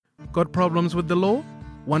Got problems with the law?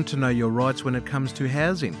 Want to know your rights when it comes to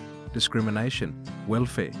housing, discrimination,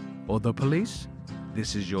 welfare, or the police?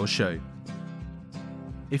 This is your show.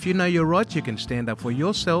 If you know your rights, you can stand up for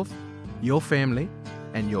yourself, your family,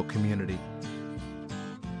 and your community.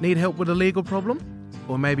 Need help with a legal problem?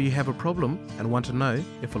 Or maybe you have a problem and want to know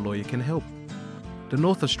if a lawyer can help. The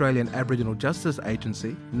North Australian Aboriginal Justice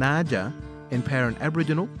Agency, NAAJA, empowering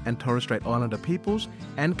Aboriginal and Torres Strait Islander peoples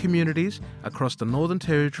and communities across the Northern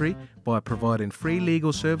Territory by providing free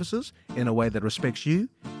legal services in a way that respects you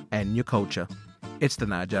and your culture. It's the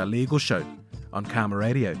NAAJA Legal Show on Karma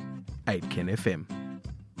Radio, 8 Ken FM.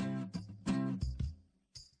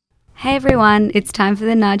 Hey everyone, it's time for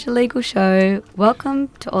the NAAJA Legal Show. Welcome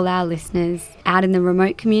to all our listeners out in the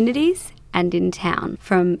remote communities and in town,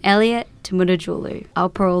 from Elliot to Mutijulu,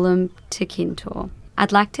 Alparulam to Kintor.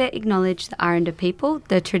 I'd like to acknowledge the Aranda people,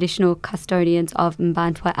 the traditional custodians of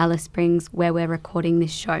Mbantua Alice Springs, where we're recording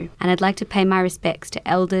this show. And I'd like to pay my respects to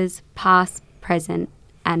elders, past, present,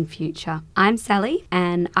 and future. I'm Sally,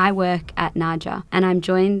 and I work at NAAJA, and I'm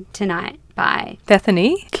joined tonight by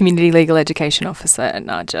Bethany, Community Legal Education Officer at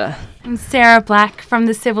NAAJA. I'm Sarah Black from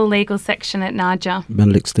the Civil Legal Section at NAAJA.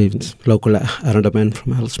 Benedict Stevens, local Aranda man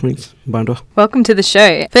from Alice Springs, Bandwa. Welcome to the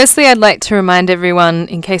show. Firstly, I'd like to remind everyone,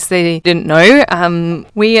 in case they didn't know,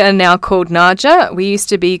 we are now called NAAJA. We used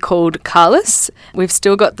to be called Carlus. We've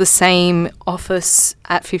still got the same office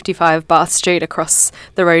at 55 Bath Street across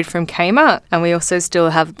the road from Kmart, and we also still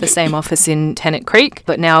have the same office in Tennant Creek,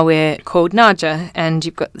 but now we're called NAAJA, and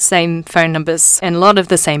you've got the same phone numbers and a lot of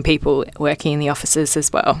the same people working in the offices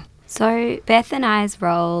as well. So Beth and I's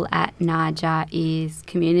role at NAAJA is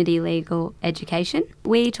community legal education.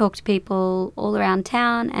 We talk to people all around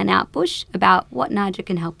town and out bush about what NAAJA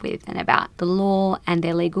can help with and about the law and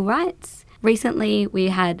their legal rights. Recently, we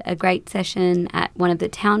had a great session at one of the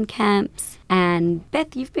town camps. And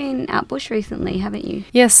Beth, you've been out bush recently, haven't you?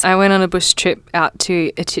 Yes, I went on a bush trip out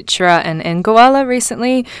to Atitjara and Ngawala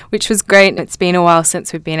recently, which was great. It's been a while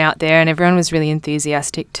since we've been out there, and everyone was really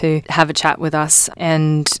enthusiastic to have a chat with us.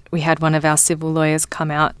 And we had one of our civil lawyers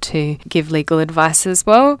come out to give legal advice as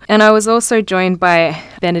well. And I was also joined by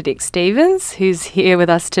Benedict Stevens, who's here with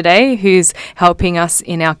us today, who's helping us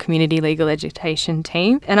in our community legal education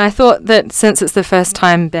team. And I thought that since it's the first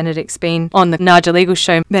time Benedict's been on the NAAJA Legal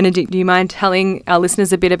Show, Benedict, do you mind telling our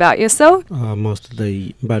listeners a bit about yourself? Most of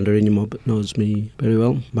the Bandarini mob knows me very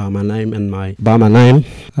well by my name and my name.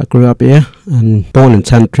 I grew up here and born in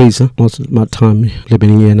Santa Teresa. Most of my time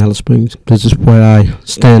living here in Alice Springs. This is where I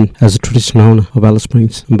stand as a traditional owner of Alice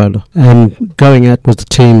Springs and Banda. And going out with the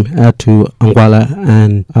team out to Angwala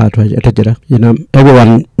and out to Atitjara,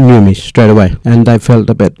 everyone knew me straight away, and they felt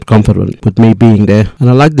a bit confident with me being there. And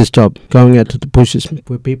I like this job, going out to the bushes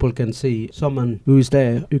where people can see someone who's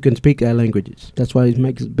there who can speak their languages. That's why it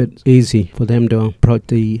makes it a bit easy for them to approach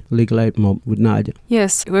the legal aid mob with NAAJA.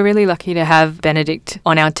 Yes, we're really lucky to have Benedict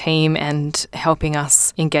on our team and helping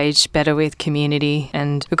us engage better with community.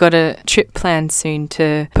 And we've got a trip planned soon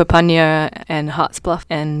to Papunya and Hartsbluff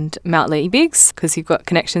and Mount Leabigs, because you've got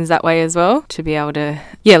connections that way as well, to be able to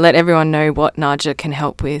let everyone know what NAAJA can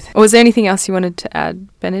help with. Or was there anything else you wanted to add,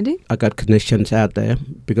 Benedict? I got connections out there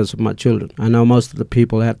because of my children. I know most of the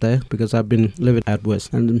people out there because I've been living out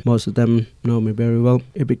west, and most of them know me very well.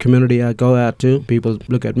 Every community I go out to, people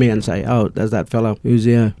look at me and say, oh, there's that fellow who's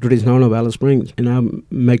here, traditional of Alice Springs.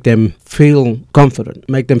 Make them feel confident,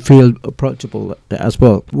 make them feel approachable as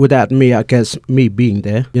well. Without me, I guess, me being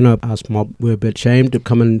there, us mob, we're a bit ashamed to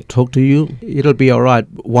come and talk to you. It'll be all right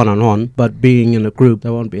one-on-one, but being in a group,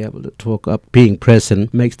 they won't be able to talk up. Being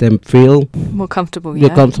present makes them feel more comfortable.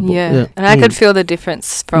 Yeah. And I could feel the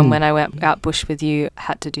difference from when I went out bush with you. I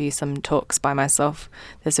had to do some talks by myself.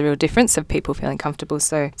 There's a real difference of people feeling comfortable.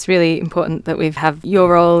 So it's really important that we have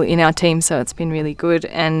your role in our team. So it's been really good.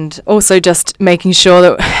 And also just making sure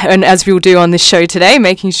that, and as we'll do on this show today,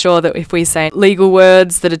 making sure that if we say legal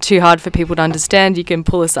words that are too hard for people to understand, you can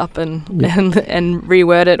pull us up and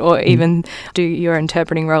reword it, or even do your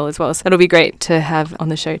interpreting role as well. So it'll be great to have on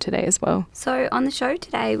the show today as well. So on the show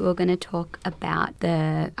today, we're going to talk about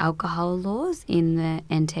the alcohol laws in the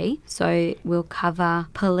NT. So we'll cover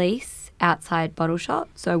police outside bottle shop.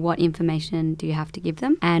 So what information do you have to give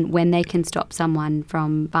them, and when they can stop someone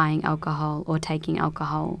from buying alcohol or taking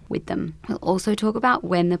alcohol with them. We'll also talk about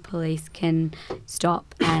when the police can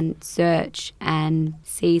stop and search and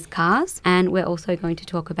seize cars, and we're also going to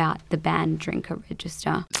talk about the banned drinker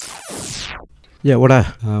register. Yeah, what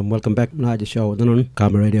welcome back NAAJA show. Danon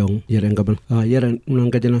camera radio yeren gabal. Yeren nang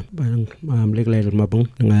kajana legal mabung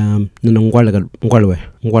nang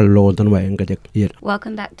ngwal lo dan way ngajak yer.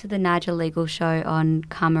 Welcome back to the NAAJA Legal Show on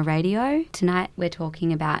Karma Radio. Tonight we're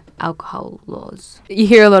talking about alcohol laws. You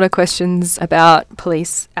hear a lot of questions about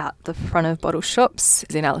police out the front of bottle shops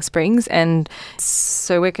in Alice Springs, and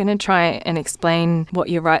so we're going to try and explain what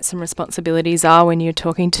your rights and responsibilities are when you're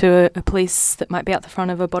talking to a police that might be out the front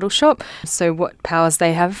of a bottle shop, so what powers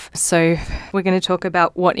they have. So we're going to talk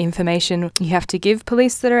about what information you have to give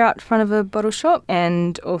police that are out front of a bottle shop,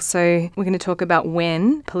 and also we're going to talk about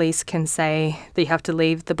when police can say that you have to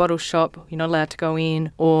leave the bottle shop, you're not allowed to go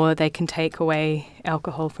in, or they can take away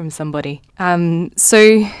alcohol from somebody.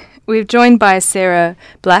 So we're joined by Sarah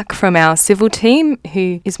Black from our civil team,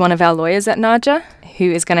 who is one of our lawyers at NAAJA, who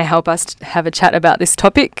is going to help us have a chat about this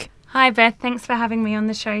topic. Hi Beth, thanks for having me on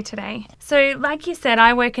the show today. So like you said,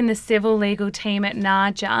 I work in the civil legal team at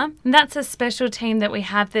NAAJA, and that's a special team that we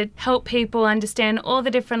have that help people understand all the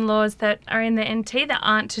different laws that are in the NT that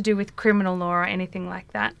aren't to do with criminal law or anything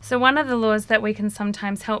like that. So one of the laws that we can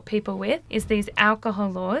sometimes help people with is these alcohol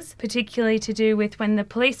laws, particularly to do with when the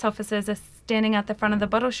police officers are standing at the front of the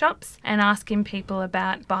bottle shops and asking people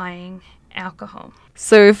about buying alcohol.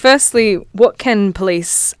 So firstly, what can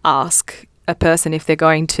police ask a person if they're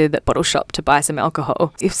going to the bottle shop to buy some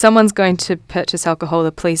alcohol? If someone's going to purchase alcohol,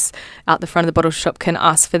 the police out the front of the bottle shop can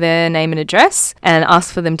ask for their name and address and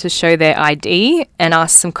ask for them to show their ID and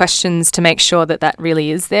ask some questions to make sure that that really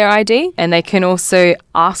is their ID. And they can also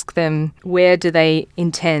ask them where do they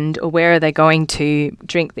intend or where are they going to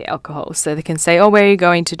drink the alcohol. So they can say, oh, where are you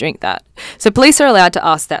going to drink that? So police are allowed to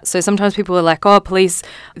ask that. So sometimes people are like, oh, police,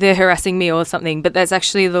 they're harassing me or something. But that's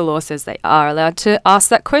actually the law says they are allowed to ask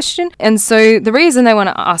that question. And so the reason they want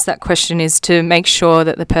to ask that question is to make sure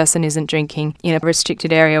that the person isn't drinking in a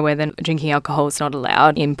restricted area where then drinking alcohol is not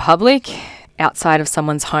allowed in public, outside of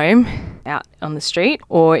someone's home, out on the street,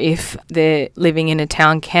 or if they're living in a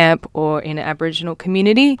town camp or in an Aboriginal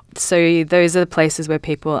community. So those are the places where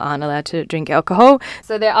people aren't allowed to drink alcohol.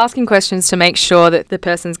 So they're asking questions to make sure that the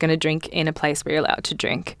person's going to drink in a place where you're allowed to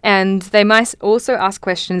drink. And they might also ask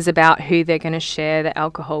questions about who they're going to share the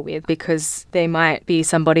alcohol with, because they might be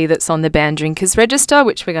somebody that's on the banned drinkers register,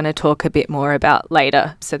 which we're going to talk a bit more about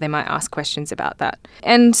later. So they might ask questions about that.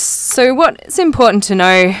 And so what's important to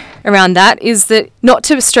know around that is that not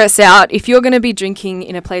to stress out. If you're going to be drinking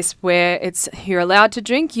in a place where you're allowed to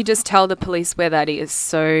drink, you just tell the police where that is.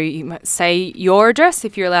 So you might say your address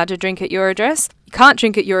if you're allowed to drink at your address. You can't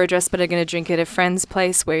drink at your address but are going to drink at a friend's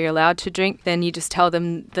place where you're allowed to drink, then you just tell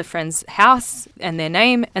them the friend's house and their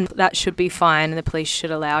name, and that should be fine, and the police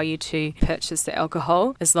should allow you to purchase the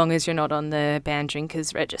alcohol as long as you're not on the banned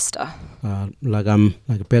drinkers register. Lagam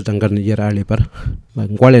like petangan yerali par like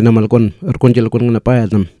kwale namal kon erkonjel kon na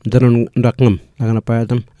payadam danon ndakngam lagana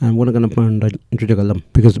payadam and wona gonna panda jujagalam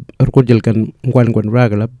because erkonjel kan kwalen kon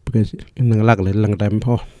ragala because nang lagle lang time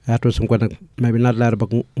po after some kon maybe not lar bak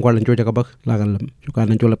kwalen jujagabak lagal you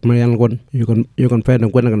can enjoy marian kon you can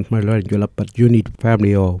find kon kan marian enjoy but you need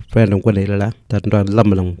family or friend kon la that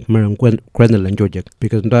lam lang marian kon enjoy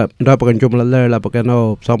because da pakan jumla la pakan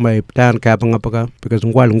no somebody tan kapang apaka because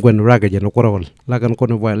kwalen kon raga no korol lagan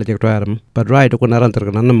kon wa la jektaram but right kon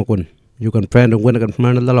arantar kan nam kon you can find when kan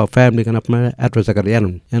man la family kan apma address kan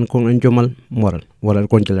yan kon enjomal moral wala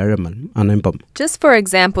kon jelaremal anempam. Just for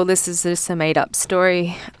example, this is just a made up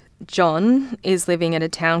story. John is living at a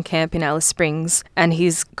town camp in Alice Springs and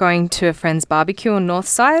he's going to a friend's barbecue on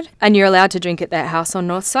Northside, and you're allowed to drink at that house on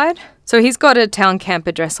Northside. So he's got a town camp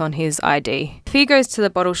address on his ID. If he goes to the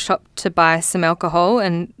bottle shop to buy some alcohol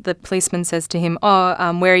and the policeman says to him,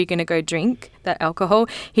 where are you going to go drink that alcohol?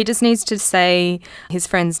 He just needs to say his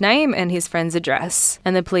friend's name and his friend's address.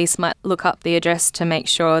 And the police might look up the address to make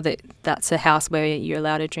sure that that's a house where you're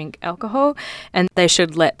allowed to drink alcohol. And they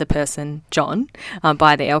should let the person, John,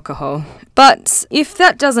 buy the alcohol. But if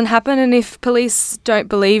that doesn't happen, and if police don't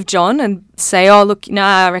believe John and say, oh, look,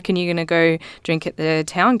 I reckon you're going to go drink at the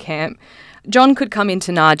town camp, John could come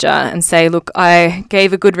into NAAJA and say, look, I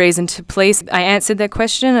gave a good reason to police. I answered their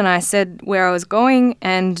question and I said where I was going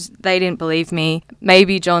and they didn't believe me.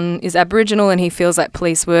 Maybe John is Aboriginal and he feels like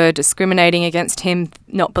police were discriminating against him,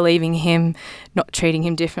 not believing him, not treating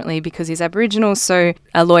him differently because he's Aboriginal. So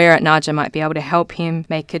a lawyer at NAAJA might be able to help him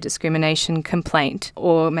make a discrimination complaint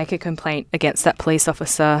or make a complaint against that police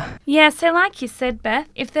officer. Yeah, so like you said, Beth,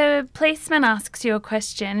 if the policeman asks you a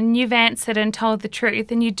question and you've answered and told the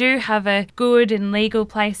truth and you do have a good and legal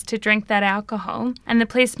place to drink that alcohol and the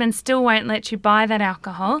policeman still won't let you buy that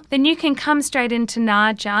alcohol, then you can come straight into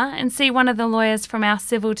NAAJA and see one of the lawyers from our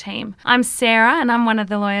civil team. I'm Sarah and I'm one of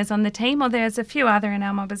the lawyers on the team, or there's a few other in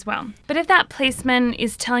our mob as well. But if that policeman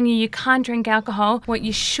is telling you can't drink alcohol, what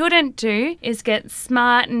you shouldn't do is get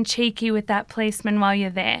smart and cheeky with that policeman while you're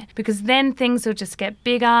there, because then things will just get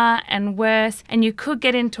bigger and worse and you could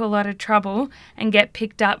get into a lot of trouble and get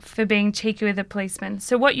picked up for being cheeky with a policeman.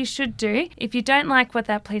 So what you should do, if you don't like what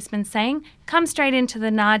that policeman's saying, come straight into the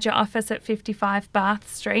NAAJA office at 55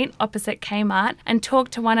 Bath Street opposite Kmart and talk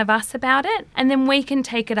to one of us about it, and then we can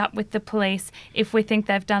take it up with the police if we think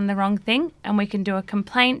they've done the wrong thing, and we can do a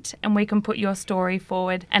complaint and we can put your story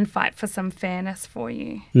forward and fight for some fairness for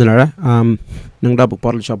you. Nara nang da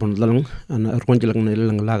bottle shop on lang and arkonjilang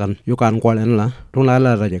nilang lagan you can call en la don't la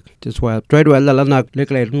rajek just why trade well la nak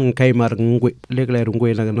lekle Kmart ngui lekle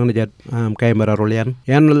ngui na nang jet Kmart rolian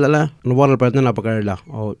yan la no wal person apakala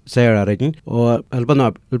o Sarah rajin o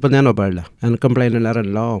alpanano barla and complain la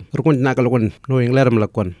ran law rukun nakalukun knowing leram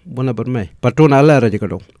lakon bona berme patuna la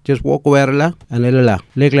rajikado just walk away la and la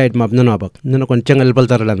lekle map nanabak nanakon changal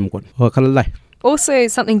baltaralan mukon o khala. Also,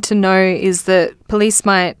 something to know is that police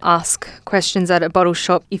might ask questions at a bottle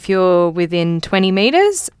shop if you're within 20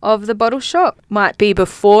 metres of the bottle shop. Might be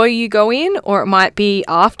before you go in, or it might be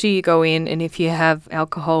after you go in, and if you have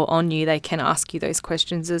alcohol on you, they can ask you those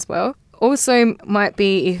questions as well. Also might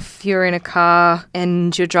be if you're in a car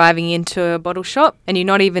and you're driving into a bottle shop and you're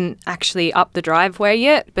not even actually up the driveway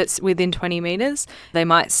yet, but within 20 metres, they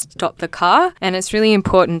might stop the car. And it's really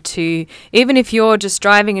important to, even if you're just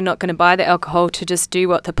driving and not going to buy the alcohol, to just do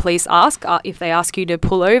what the police ask. If they ask you to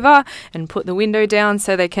pull over and put the window down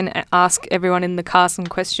so they can ask everyone in the car some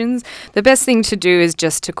questions, the best thing to do is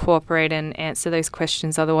just to cooperate and answer those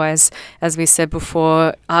questions. Otherwise, as we said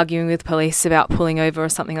before, arguing with police about pulling over or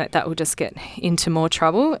something like that will just get into more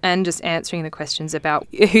trouble, and just answering the questions about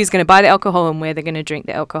who's going to buy the alcohol and where they're going to drink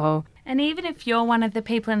the alcohol. And even if you're one of the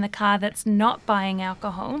people in the car that's not buying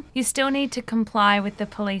alcohol, you still need to comply with the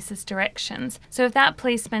police's directions. So if that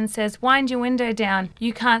policeman says, wind your window down,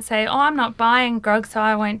 you can't say, oh, I'm not buying grog, so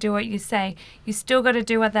I won't do what you say. You still got to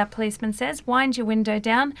do what that policeman says, wind your window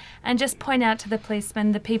down, and just point out to the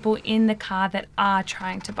policeman the people in the car that are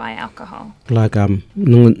trying to buy alcohol. Like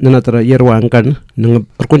nanatara yerwangkan nang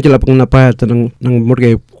perkunjala pangna nang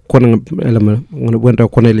murge konang elama wenta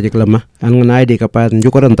konele jeklama an ID ka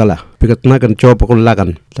jukoran tala pikat nakan chop ko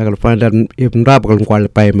lagan tagal find an ibn rabal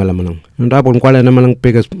kwal pay malamanang rabal kwal na manang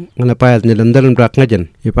pikas ngana payat ni landalan brak ngajen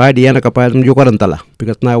if ID ana ka jukoran tala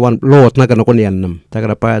pikat na wan lot na kan konian nam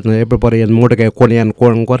tagal payat na everybody an murge konian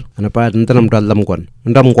kor ana payat ntanam dalam kon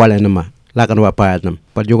ndam kwal na ma lakan wa payat nam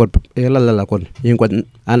pa jukot elala kon yingkon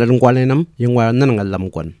anan kwal nam yingwa nan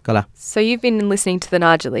ngalam kon kala. So you've been listening to the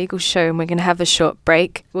NAAJA Legal Show, and we're going to have a short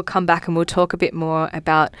break. We'll come back and we'll talk a bit more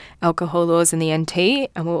about alcohol laws in the NT,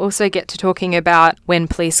 and we'll also get to talking about when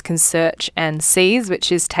police can search and seize, which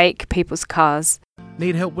is take people's cars.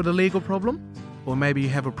 Need help with a legal problem? Or maybe you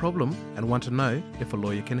have a problem and want to know if a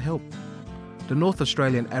lawyer can help. The North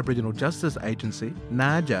Australian Aboriginal Justice Agency,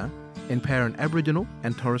 NAAJA, empowering Aboriginal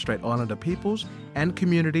and Torres Strait Islander peoples and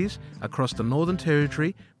communities across the Northern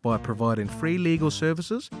Territory by providing free legal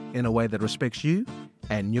services in a way that respects you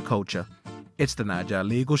and your culture. It's the NAAJA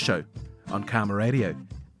Legal Show on Karma Radio,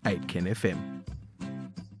 8 Ken FM.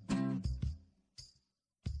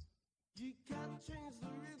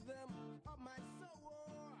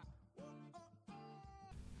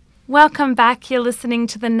 Welcome back. You're listening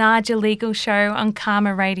to the NAAJA Legal Show on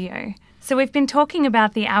Karma Radio. So we've been talking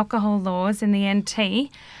about the alcohol laws in the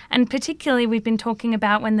NT, and particularly we've been talking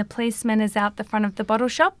about when the policeman is out the front of the bottle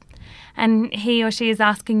shop and he or she is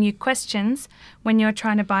asking you questions when you're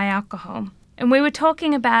trying to buy alcohol. And we were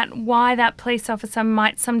talking about why that police officer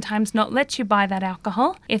might sometimes not let you buy that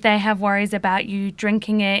alcohol if they have worries about you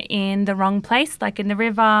drinking it in the wrong place, like in the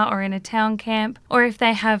river or in a town camp, or if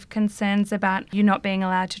they have concerns about you not being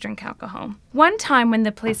allowed to drink alcohol. One time when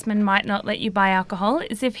the policeman might not let you buy alcohol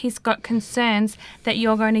is if he's got concerns that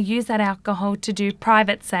you're going to use that alcohol to do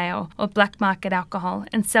private sale or black market alcohol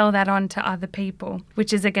and sell that on to other people,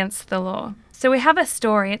 which is against the law. So we have a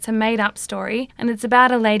story, it's a made-up story, and it's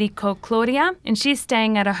about a lady called Claudia, and she's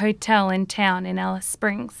staying at a hotel in town in Alice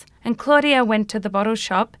Springs. And Claudia went to the bottle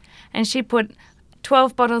shop and she put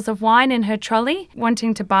 12 bottles of wine in her trolley,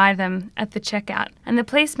 wanting to buy them at the checkout. And the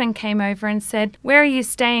policeman came over and said, "Where are you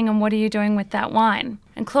staying and what are you doing with that wine?"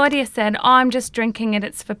 And Claudia said, "Oh, I'm just drinking it,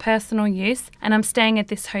 it's for personal use, and I'm staying at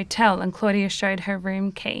this hotel." And Claudia showed her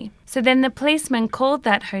room key. So then the policeman called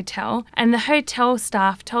that hotel, and the hotel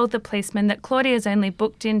staff told the policeman that Claudia's only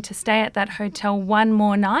booked in to stay at that hotel one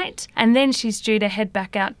more night, and then she's due to head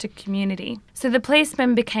back out to community. So the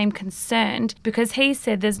policeman became concerned because he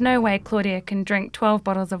said there's no way Claudia can drink 12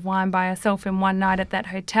 bottles of wine by herself in one night at that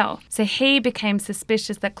hotel. So he became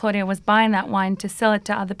suspicious that Claudia was buying that wine to sell it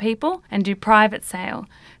to other people and do private sale.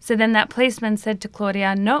 So then that policeman said to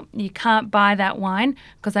Claudia, "Nope, you can't buy that wine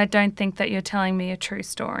because I don't think that you're telling me a true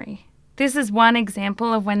story." This is one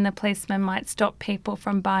example of when the policeman might stop people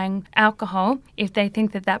from buying alcohol if they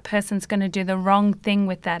think that that person's going to do the wrong thing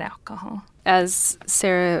with that alcohol. As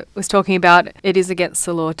Sarah was talking about, it is against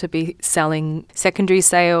the law to be selling secondary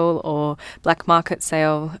sale or black market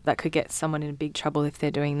sale. That could get someone in big trouble if they're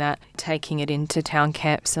doing that, taking it into town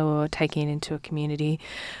camps or taking it into a community.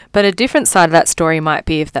 But a different side of that story might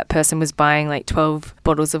be if that person was buying like 12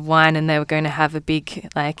 bottles of wine and they were going to have a big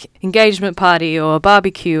like engagement party or a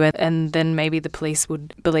barbecue, and then maybe the police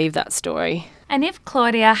would believe that story. And if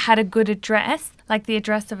Claudia had a good address, like the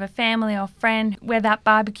address of a family or friend where that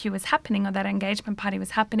barbecue was happening or that engagement party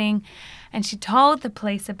was happening, and she told the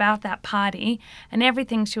police about that party and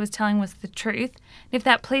everything she was telling was the truth, if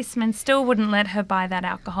that policeman still wouldn't let her buy that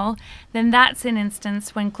alcohol, then that's an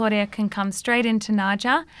instance when Claudia can come straight into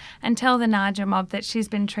NAAJA and tell the NAAJA mob that she's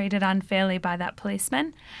been treated unfairly by that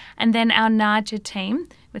policeman. And then our NAAJA team,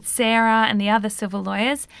 with Sarah and the other civil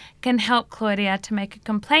lawyers, can help Claudia to make a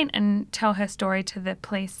complaint and tell her story to the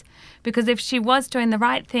police. Because if she was doing the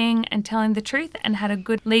right thing and telling the truth and had a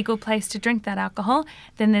good legal place to drink that alcohol,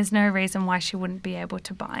 then there's no reason why she wouldn't be able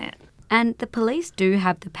to buy it. And the police do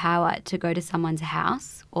have the power to go to someone's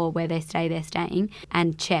house or where they're staying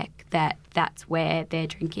and check that that's where they're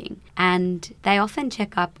drinking. And they often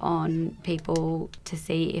check up on people to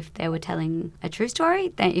see if they were telling a true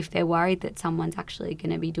story, if they're worried that someone's actually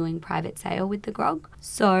going to be doing private sale with the grog.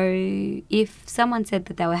 So if someone said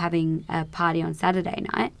that they were having a party on Saturday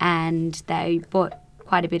night and they bought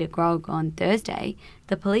quite a bit of grog on Thursday,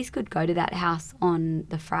 the police could go to that house on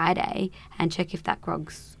the Friday and check if that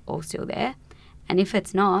grog's all still there. And if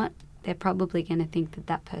it's not, they're probably going to think that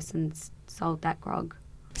that person's sold that grog.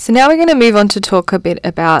 So now we're going to move on to talk a bit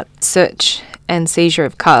about search and seizure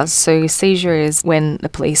of cars. So seizure is when the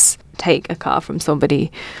police take a car from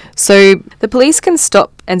somebody. So the police can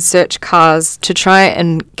stop and search cars to try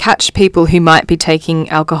and catch people who might be taking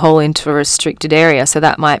alcohol into a restricted area. So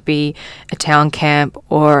that might be a town camp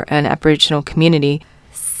or an Aboriginal community.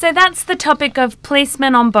 So that's the topic of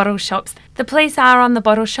policemen on bottle shops. The police are on the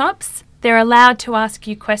bottle shops. They're allowed to ask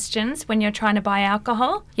you questions when you're trying to buy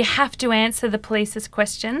alcohol. You have to answer the police's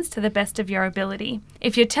questions to the best of your ability.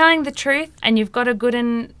 If you're telling the truth and you've got a good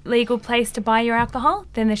and legal place to buy your alcohol,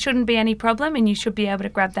 then there shouldn't be any problem and you should be able to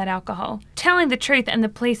grab that alcohol. Telling the truth and the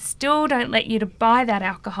police still don't let you to buy that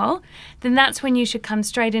alcohol, then that's when you should come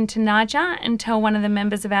straight into NAAJA and tell one of the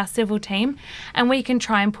members of our civil team, and we can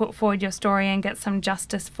try and put forward your story and get some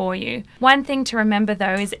justice for you. One thing to remember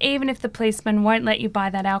though is even if the policeman won't let you buy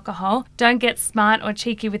that alcohol, don't get smart or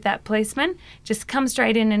cheeky with that policeman. Just come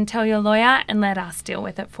straight in and tell your lawyer and let us deal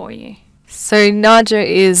with it for you. So NAAJA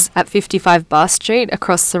is at 55 Bar Street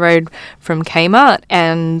across the road from Kmart,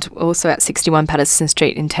 and also at 61 Patterson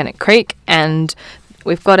Street in Tennant Creek. And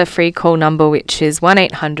we've got a free call number which is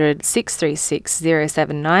 1800 636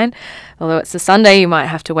 079. Although it's a Sunday, you might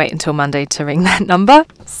have to wait until Monday to ring that number.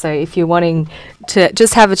 So if you're wanting to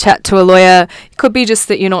just have a chat to a lawyer, it could be just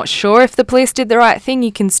that you're not sure if the police did the right thing,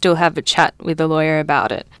 you can still have a chat with a lawyer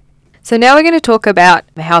about it. So now we're going to talk about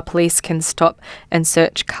how police can stop and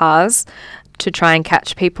search cars to try and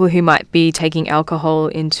catch people who might be taking alcohol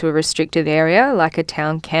into a restricted area like a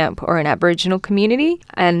town camp or an Aboriginal community.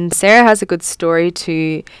 And Sarah has a good story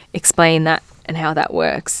to explain that and how that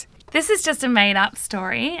works. This is just a made-up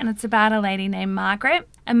story, and it's about a lady named Margaret.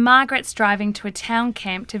 And Margaret's driving to a town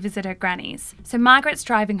camp to visit her grannies. So Margaret's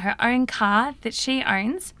driving her own car that she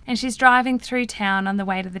owns, and she's driving through town on the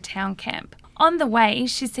way to the town camp. On the way,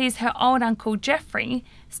 she sees her old uncle Jeffrey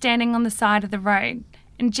standing on the side of the road,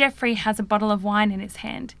 and Jeffrey has a bottle of wine in his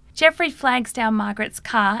hand. Jeffrey flags down Margaret's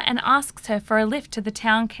car and asks her for a lift to the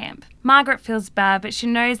town camp. Margaret feels bad, but she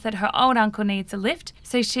knows that her old uncle needs a lift,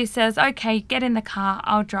 so she says, "Okay, get in the car,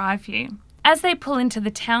 I'll drive you." As they pull into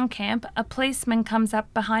the town camp, a policeman comes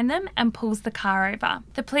up behind them and pulls the car over.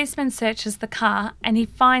 The policeman searches the car and he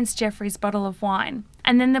finds Jeffrey's bottle of wine.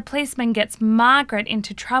 And then the policeman gets Margaret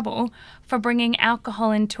into trouble for bringing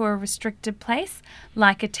alcohol into a restricted place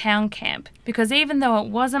like a town camp. Because even though it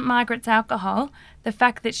wasn't Margaret's alcohol, the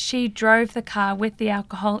fact that she drove the car with the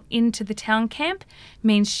alcohol into the town camp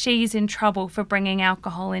means she's in trouble for bringing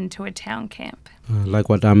alcohol into a town camp. Like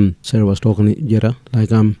what Sarah was talking jera, like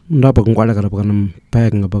ndapag kwala ka pag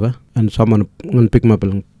packing apaga, and someone pick me up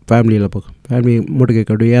family lapag family motige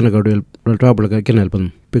ka do yana ka do trouble ka ken help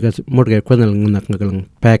them because motige kwanal nak nakalang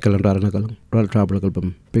pack lang dara nakalang trouble ka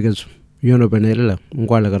pam because you know benela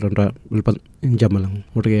kwala ka ran help injamalang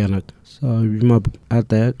motige yanak. So you must at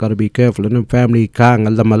there gotta be careful and family kang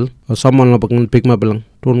aldamal or someone lapag pick me up lang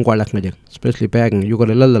don't kwala ka, especially packing you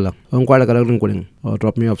gotta lala kwala ka ran kuling or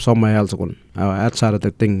drop me off somewhere else kon outside of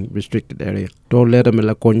the thing restricted area. Don't let him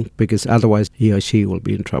alone because otherwise he or she will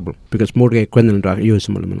be in trouble because motige kwanal dra use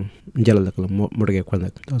malam jala ka motige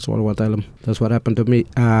kwanal. That's what I tell them. That's what happened to me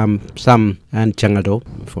some and changado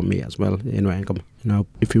for me as well in Wankam. Now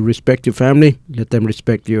if you respect your family, let them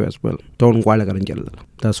respect you as well. Don't kwala ka jala.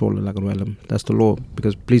 That's all like that's the law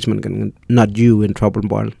because policemen can not you in trouble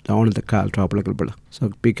while the owner of the car trouble.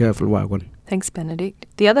 So be careful, Wagon. Thanks, Benedict.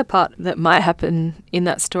 The other part that might happen in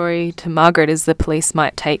that story to Margaret is the police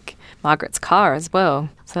might take Margaret's car as well.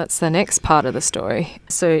 So that's the next part of the story.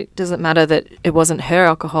 So it doesn't matter that it wasn't her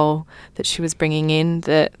alcohol that she was bringing in,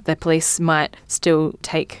 that the police might still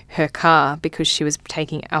take her car because she was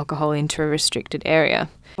taking alcohol into a restricted area.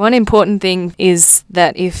 One important thing is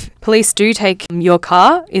that if police do take your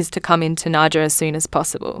car is to come into NAAJA as soon as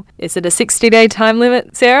possible. Is it a 60-day time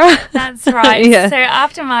limit, Sarah? That's right. Yeah. So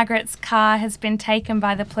after Margaret's car has been taken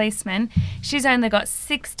by the policeman, she's only got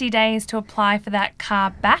 60 days to apply for that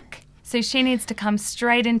car back. So she needs to come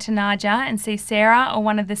straight into NAAJA and see Sarah or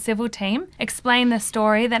one of the civil team, explain the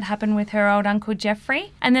story that happened with her old Uncle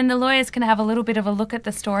Jeffrey, and then the lawyers can have a little bit of a look at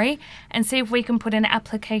the story and see if we can put an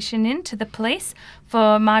application in to the police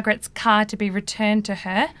for Margaret's car to be returned to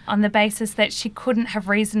her on the basis that she couldn't have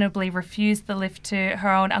reasonably refused the lift to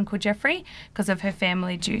her old Uncle Jeffrey because of her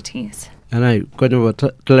family duties. And I couldn't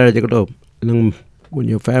tell when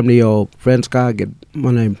your family or friends car get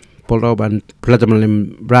money pulled up and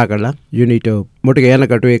platinum bragala, you need to motigana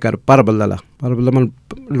to a parabala. Parabalaman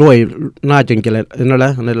loy najing killer in a la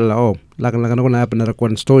and oh, like an going to happen at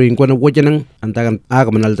one story in Quena Wajanang and Tagan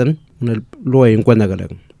Agamanalton, loy in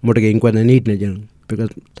Quenagalang, motigating Quena need because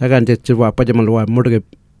Tagan just Pajamal motigate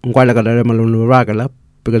Qualagamalun Ragala.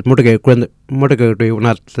 Because motige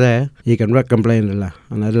not there, he can complain and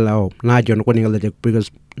allow NAAJA on Quenning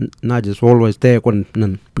because NAAJA is always there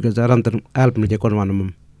because I don't help me one of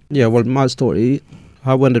them. Yeah, well, my story,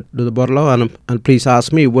 I went to the bottle and police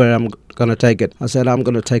asked me where I'm going to take it. I said, I'm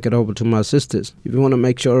going to take it over to my sisters. If you want to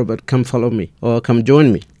make sure of it, come follow me or come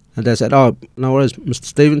join me. And they said, oh, no worries, Mr.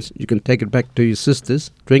 Stevens, you can take it back to your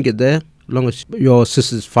sisters, drink it there, as long as your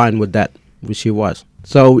sister's fine with that, which she was.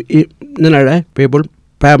 So, people,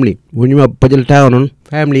 family, when you are Pajal town on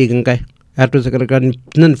family, after the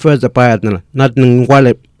none first the part, not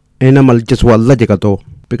while animal just was logical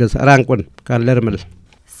because rank one can't let them.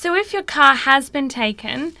 So if your car has been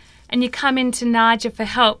taken and you come into NAAJA for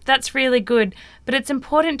help, that's really good. But it's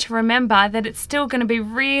important to remember that it's still going to be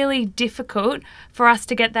really difficult for us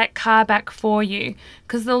to get that car back for you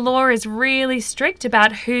because the law is really strict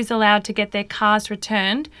about who's allowed to get their cars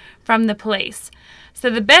returned from the police. So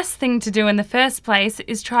the best thing to do in the first place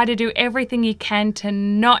is try to do everything you can to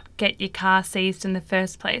not get your car seized in the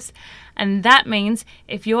first place. And that means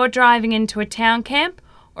if you're driving into a town camp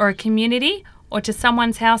or a community or to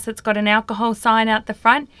someone's house that's got an alcohol sign out the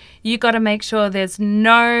front, you got to make sure there's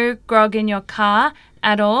no grog in your car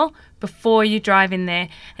at all before you drive in there.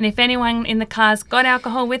 And if anyone in the car's got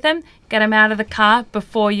alcohol with them, get them out of the car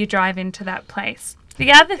before you drive into that place.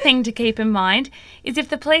 The other thing to keep in mind is if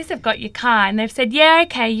the police have got your car and they've said, yeah,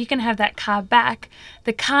 okay, you can have that car back,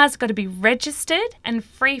 the car's got to be registered and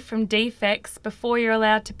free from defects before you're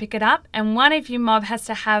allowed to pick it up. And one of you mob has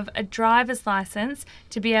to have a driver's license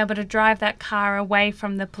to be able to drive that car away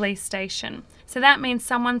from the police station. So that means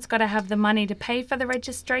someone's got to have the money to pay for the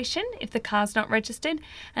registration if the car's not registered,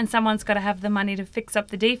 and someone's got to have the money to fix up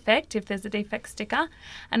the defect if there's a defect sticker.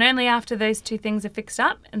 And only after those two things are fixed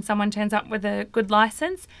up and someone turns up with a good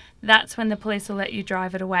license, that's when the police will let you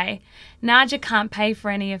drive it away. NAAJA can't pay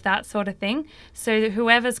for any of that sort of thing, so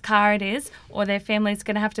whoever's car it is or their family's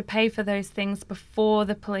going to have to pay for those things before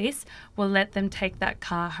the police will let them take that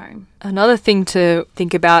car home. Another thing to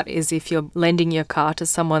think about is if you're lending your car to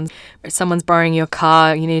someone's borrowing your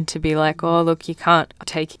car, you need to be like, oh, look, you can't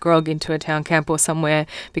take grog into a town camp or somewhere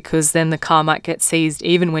because then the car might get seized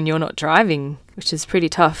even when you're not driving, which is pretty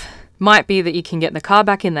tough. Might be that you can get the car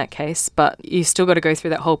back in that case, but you still got to go through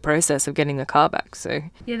that whole process of getting the car back. So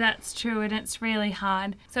Yeah, that's true, and it's really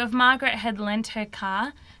hard. So if Margaret had lent her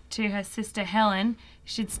car to her sister Helen,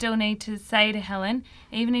 she'd still need to say to Helen,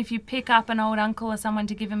 even if you pick up an old uncle or someone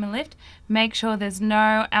to give him a lift, make sure there's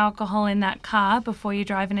no alcohol in that car before you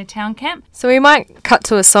drive in a town camp. So we might cut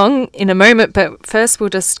to a song in a moment, but first we'll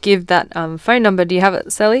just give that phone number. Do you have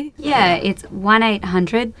it, Sally? Yeah, it's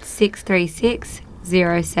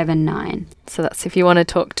 1-800-636-079. So that's if you want to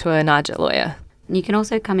talk to a NAAJA lawyer. You can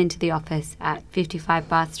also come into the office at 55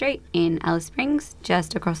 Bath Street in Alice Springs,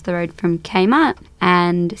 just across the road from Kmart,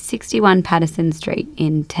 and 61 Patterson Street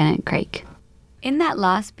in Tennant Creek. In that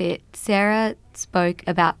last bit, Sarah spoke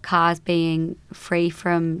about cars being free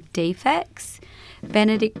from defects.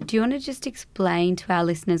 Benedict, do you want to just explain to our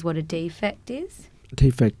listeners what a defect is?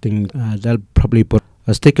 Defecting, they'll probably put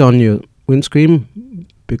a sticker on your windscreen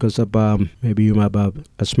because of maybe you might have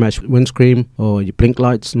a smashed windscreen, or your blink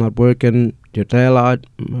light's not working, your tail light,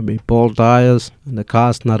 maybe bald tires, and the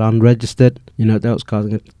car's not unregistered. Those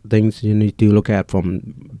kind of things you need to look at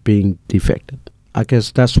from being defected. I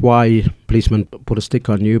guess that's why policemen put a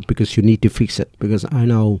sticker on you, because you need to fix it. Because I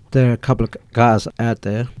know there are a couple of cars out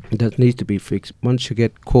there that need to be fixed. Once you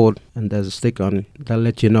get caught and there's a sticker on it, they'll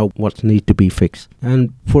let you know what needs to be fixed.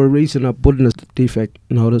 And for a reason of putting a defect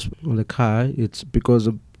notice on the car, it's because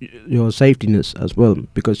of your safetyness as well,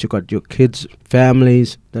 because you got your kids,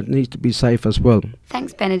 families that need to be safe as well.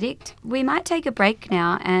 Thanks, Benedict. We might take a break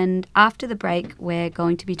now, and after the break we're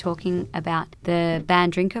going to be talking about the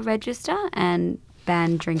banned drinker register and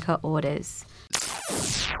banned drinker orders.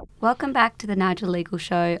 Welcome back to the NAAJA Legal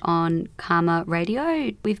Show on Karma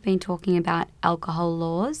Radio. We've been talking about alcohol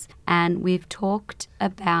laws, and we've talked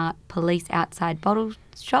about police outside bottle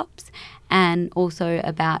shops, and also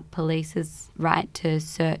about police's right to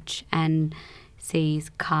search and seize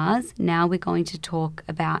cars. Now we're going to talk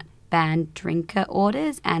about banned drinker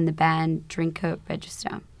orders and the banned drinker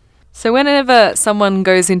register. So whenever someone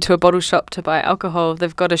goes into a bottle shop to buy alcohol,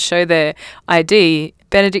 they've got to show their ID.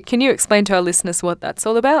 Benedict, can you explain to our listeners what that's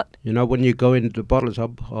all about? When you go into the bottle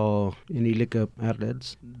shop or any liquor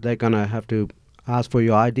outlets, they're going to have to ask for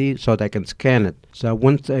your ID so they can scan it. So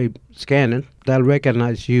once they scan it, they'll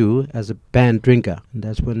recognize you as a banned drinker. And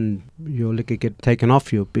that's when your liquor get taken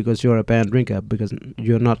off you, because you're a banned drinker, because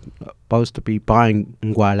you're not supposed to be buying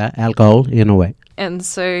alcohol in a way. And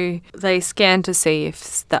so they scan to see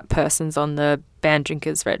if that person's on the banned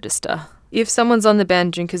drinkers register. If someone's on the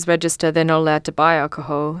banned drinkers register, they're not allowed to buy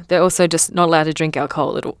alcohol. They're also just not allowed to drink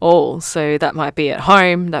alcohol at all. So that might be at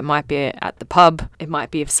home, that might be at the pub. It might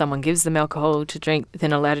be if someone gives them alcohol to drink, they're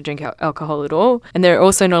not allowed to drink alcohol at all. And they're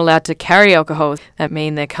also not allowed to carry alcohol. That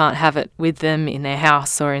means they can't have it with them in their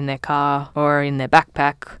house or in their car or in their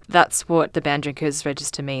backpack. That's what the banned drinkers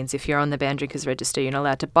register means. If you're on the banned drinkers register, you're not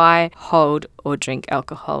allowed to buy, hold or drink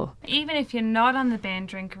alcohol. Even if you're not on the banned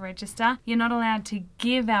drinker register, you're not allowed to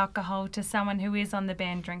give alcohol to someone who is on the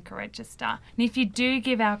banned drinker register. And if you do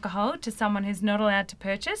give alcohol to someone who's not allowed to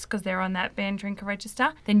purchase because they're on that banned drinker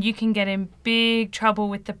register, then you can get in big trouble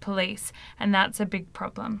with the police, and that's a big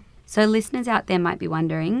problem. So listeners out there might be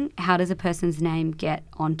wondering, how does a person's name get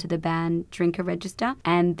onto the banned drinker register?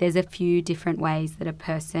 And there's a few different ways that a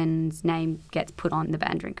person's name gets put on the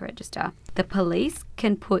banned drinker register. The police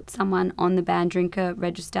can put someone on the banned drinker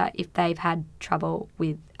register if they've had trouble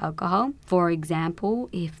with alcohol. For example,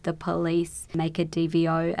 if the police make a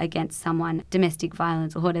DVO against someone, domestic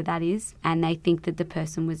violence order that is, and they think that the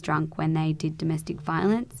person was drunk when they did domestic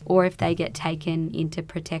violence, or if they get taken into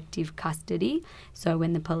protective custody, so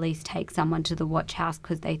when the police take someone to the watch house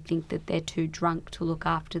because they think that they're too drunk to look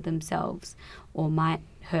after themselves or might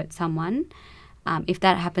hurt someone. If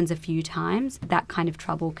that happens a few times, that kind of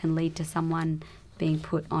trouble can lead to someone being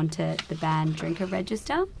put onto the banned drinker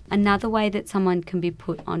register. Another way that someone can be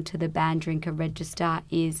put onto the banned drinker register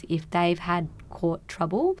is if they've had court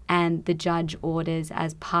trouble and the judge orders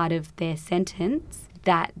as part of their sentence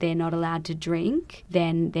that they're not allowed to drink,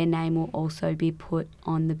 then their name will also be put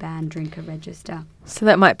on the banned drinker register. So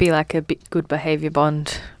that might be like a good behaviour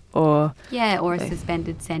bond or... Yeah, or a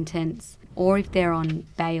suspended sentence. Or if they're on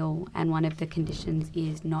bail and one of the conditions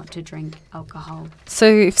is not to drink alcohol. So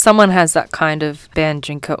if someone has that kind of banned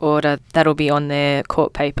drinker order, that'll be on their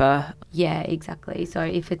court paper? Yeah, exactly. So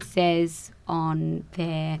if it says on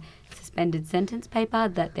their suspended sentence paper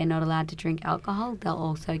that they're not allowed to drink alcohol, they'll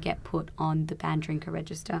also get put on the banned drinker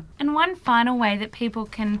register. And one final way that people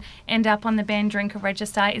can end up on the banned drinker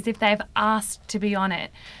register is if they've asked to be on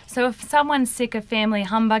it. So if someone's sick of family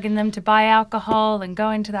humbugging them to buy alcohol and go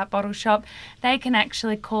into that bottle shop, they can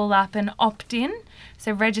actually call up and opt in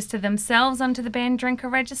So register themselves onto the banned drinker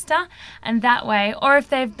register, and that way, or if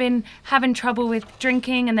they've been having trouble with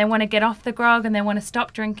drinking and they want to get off the grog and they want to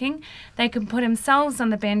stop drinking, they can put themselves on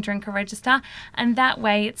the banned drinker register, and that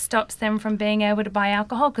way it stops them from being able to buy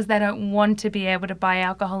alcohol because they don't want to be able to buy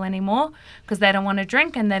alcohol anymore because they don't want to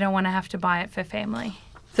drink and they don't want to have to buy it for family.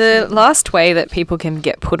 The last way that people can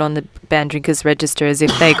get put on the banned drinkers register is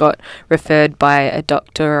if they got referred by a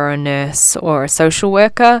doctor or a nurse or a social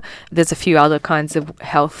worker. There's a few other kinds of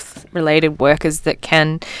health-related workers that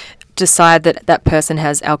can decide that that person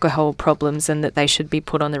has alcohol problems and that they should be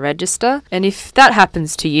put on the register. And if that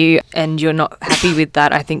happens to you and you're not happy with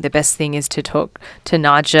that, I think the best thing is to talk to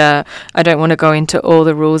NAAJA. I don't want to go into all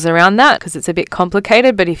the rules around that because it's a bit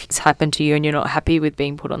complicated, but if it's happened to you and you're not happy with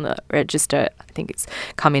being put on the register, I think it's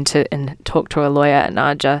come into and talk to a lawyer at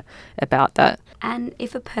NAAJA about that. And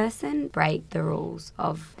if a person break the rules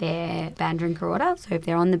of their banned drinker order, so if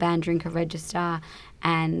they're on the banned drinker register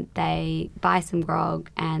and they buy some grog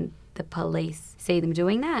and the police see them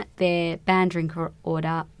doing that, their banned drinker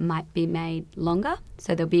order might be made longer.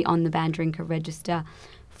 So they'll be on the banned drinker register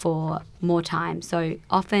for more time. So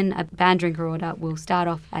often a banned drinker order will start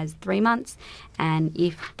off as 3 months, and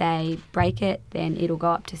if they break it, then it'll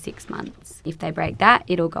go up to 6 months. If they break that,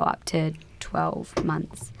 it'll go up to 12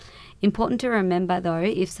 months. Important to remember though,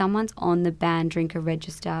 if someone's on the banned drinker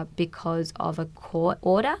register because of a court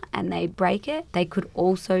order and they break it, they could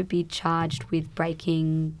also be charged with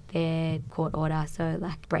breaking their court order, so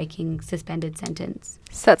like breaking suspended sentence.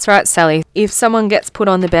 So that's right, Sally. If someone gets put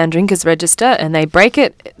on the banned drinkers register and they break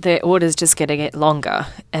it, their order's just going to get longer.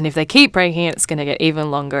 And if they keep breaking it, it's going to get even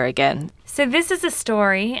longer again. So this is a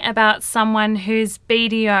story about someone whose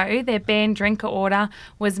BDO, their banned drinker order,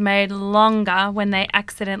 was made longer when they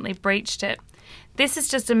accidentally breached it. This is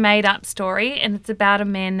just a made-up story, and it's about a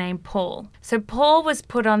man named Paul. So Paul was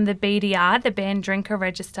put on the BDR, the banned drinker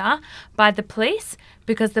register, by the police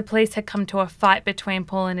because the police had come to a fight between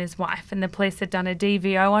Paul and his wife, and the police had done a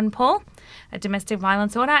DVO on Paul, a domestic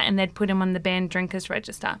violence order, and they'd put him on the banned drinkers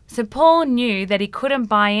register. So Paul knew that he couldn't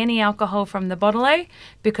buy any alcohol from the bottle-o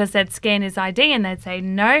because they'd scan his ID and they'd say,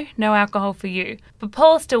 no alcohol for you. But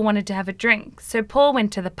Paul still wanted to have a drink. So Paul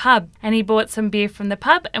went to the pub and he bought some beer from the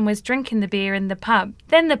pub and was drinking the beer in the pub.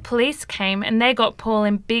 Then the police came and they got Paul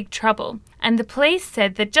in big trouble. And the police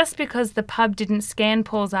said that just because the pub didn't scan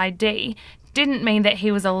Paul's ID didn't mean that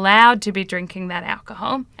he was allowed to be drinking that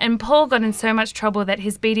alcohol. And Paul got in so much trouble that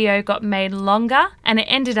his BDO got made longer, and it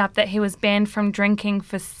ended up that he was banned from drinking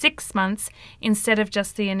for 6 months instead of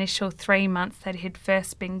just the initial 3 months that he'd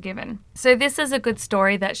first been given. So this is a good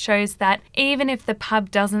story that shows that even if the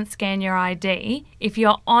pub doesn't scan your ID, if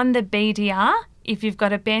you're on the BDR, if you've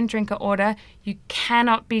got a banned drinker order, you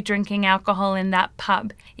cannot be drinking alcohol in that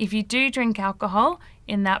pub. If you do drink alcohol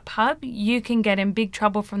in that pub, you can get in big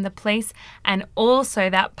trouble from the police, and also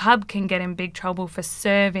that pub can get in big trouble for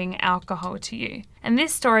serving alcohol to you. And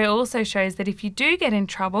this story also shows that if you do get in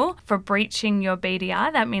trouble for breaching your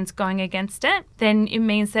BDR, that means going against it, then it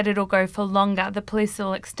means that it'll go for longer. The police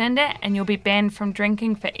will extend it and you'll be banned from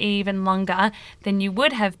drinking for even longer than you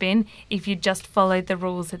would have been if you just followed the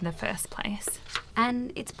rules in the first place.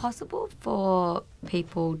 And it's possible for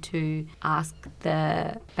people to ask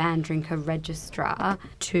the banned drinker registrar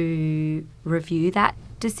to review that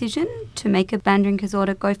decision to make a banned drinkers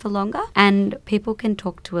order go for longer, and people can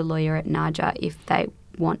talk to a lawyer at NAAJA if they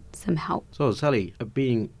want some help. So, Sally,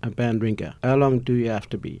 being a banned drinker, how long do you have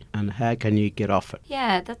to be and how can you get off it?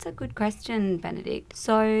 Yeah, that's a good question, Benedict.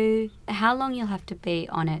 So how long you'll have to be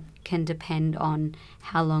on it can depend on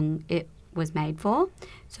how long it was made for.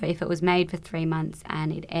 So if it was made for 3 months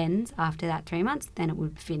and it ends after that 3 months, then it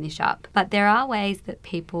would finish up. But there are ways that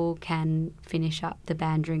people can finish up the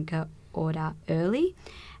banned drinker order early,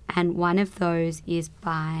 and one of those is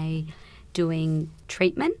by doing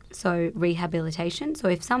treatment, so rehabilitation. So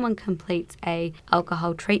if someone completes a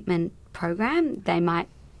alcohol treatment program, they might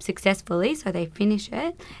successfully, so they finish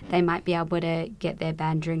it, they might be able to get their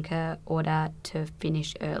banned drinker order to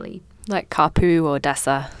finish early. Like kapu or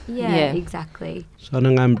dasa. Yeah, exactly. So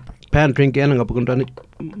nang banned drinker nang papunta ni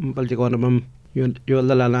baljagon mam yun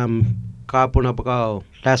lalam kapu na pagao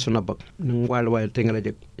dasa na pag nang wild thing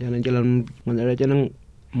rejek yan jalan manaraja nang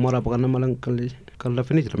mora pakan malang kali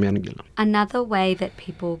finish ramyan gila. Another way that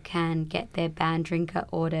people can get their banned drinker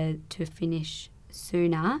order to finish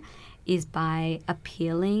sooner is by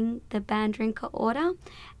appealing the banned drinker order,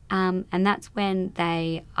 and that's when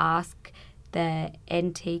they ask the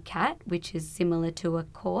NTCAT, which is similar to a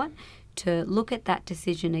court, to look at that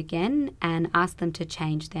decision again and ask them to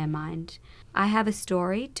change their mind. I have a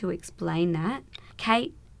story to explain that.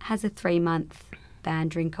 Kate has a 3-month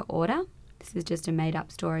banned drinker order, This is just a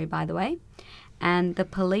made-up story, by the way. And the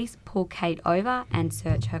police pull Kate over and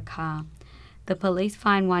search her car. The police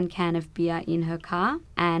find 1 can of beer in her car,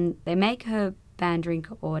 and they make her ban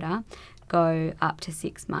drinker order go up to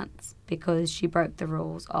 6 months because she broke the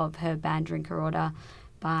rules of her ban drinker order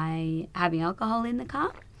by having alcohol in the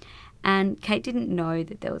car. And Kate didn't know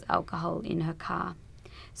that there was alcohol in her car.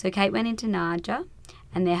 So Kate went into NAAJA,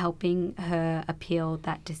 and they're helping her appeal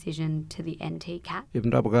that decision to the NT-CAT. If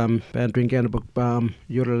I'm drinking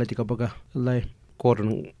you're like a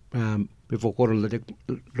quarter before quarter like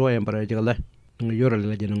lawyer, but I you're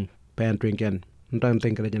like pan drinking. Don't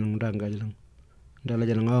think that you're dang.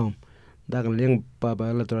 Dalajan home. Dagan ling papa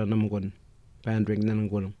letter namugun. Pan drink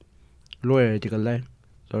nangun. Lawyer chicken,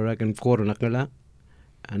 so I can quarter nakala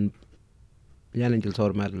and Yanangel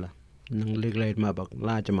sort madla.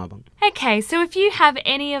 Okay, so if you have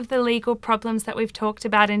any of the legal problems that we've talked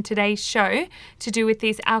about in today's show to do with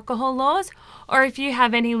these alcohol laws, or if you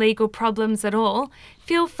have any legal problems at all,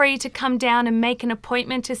 feel free to come down and make an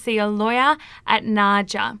appointment to see a lawyer at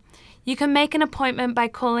NAAJA. You can make an appointment by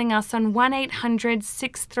calling us on 1800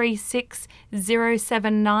 636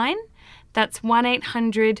 079. That's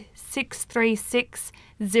 1800 636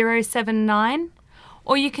 079.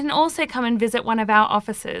 Or you can also come and visit one of our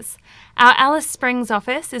offices. Our Alice Springs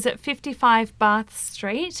office is at 55 Bath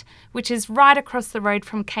Street, which is right across the road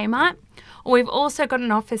from Kmart. Or we've also got an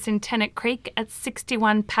office in Tennant Creek at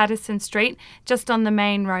 61 Patterson Street, just on the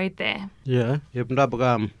main road there. Yeah, if not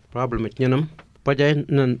problem with you, but I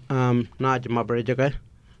not my bridge,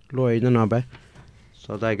 lawyer, no,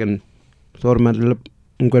 so that I can sort my little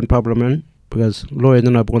problem. Because lawyer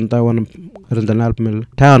na punta one rental mill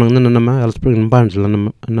town and nama I'll spring bunch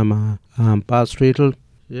nama past street.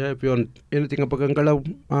 Yeah, if you want anything about Kankala,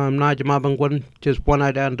 Naja Mabang, just one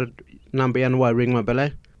idea and number and why ring my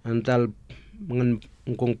belly and tell point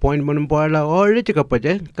Monumpoila or Richard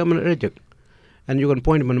come and reject. And you can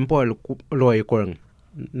point Monumpoil lawyer corn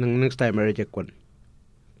next time I reject one.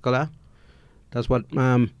 Kala, that's what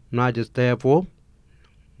Naja's there for.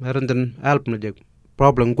 Rental help project.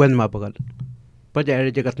 Problem when my pocket. But I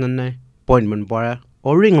reject an appointment bar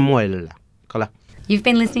or ring a moil. You've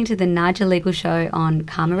been listening to the NAAJA Legal Show on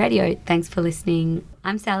Karma Radio. Thanks for listening.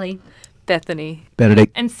 I'm Sally. Bethany.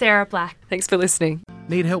 Benedict. And Sarah Black. Thanks for listening.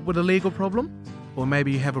 Need help with a legal problem? Or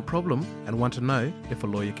maybe you have a problem and want to know if a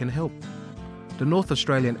lawyer can help. The North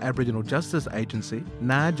Australian Aboriginal Justice Agency,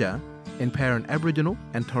 NAAJA, empowering Aboriginal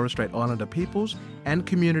and Torres Strait Islander peoples and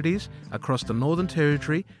communities across the Northern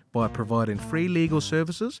Territory by providing free legal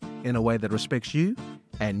services in a way that respects you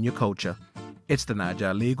and your culture. It's the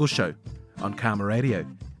NAAJA Legal Show on Karma Radio,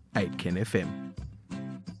 8 Ken FM.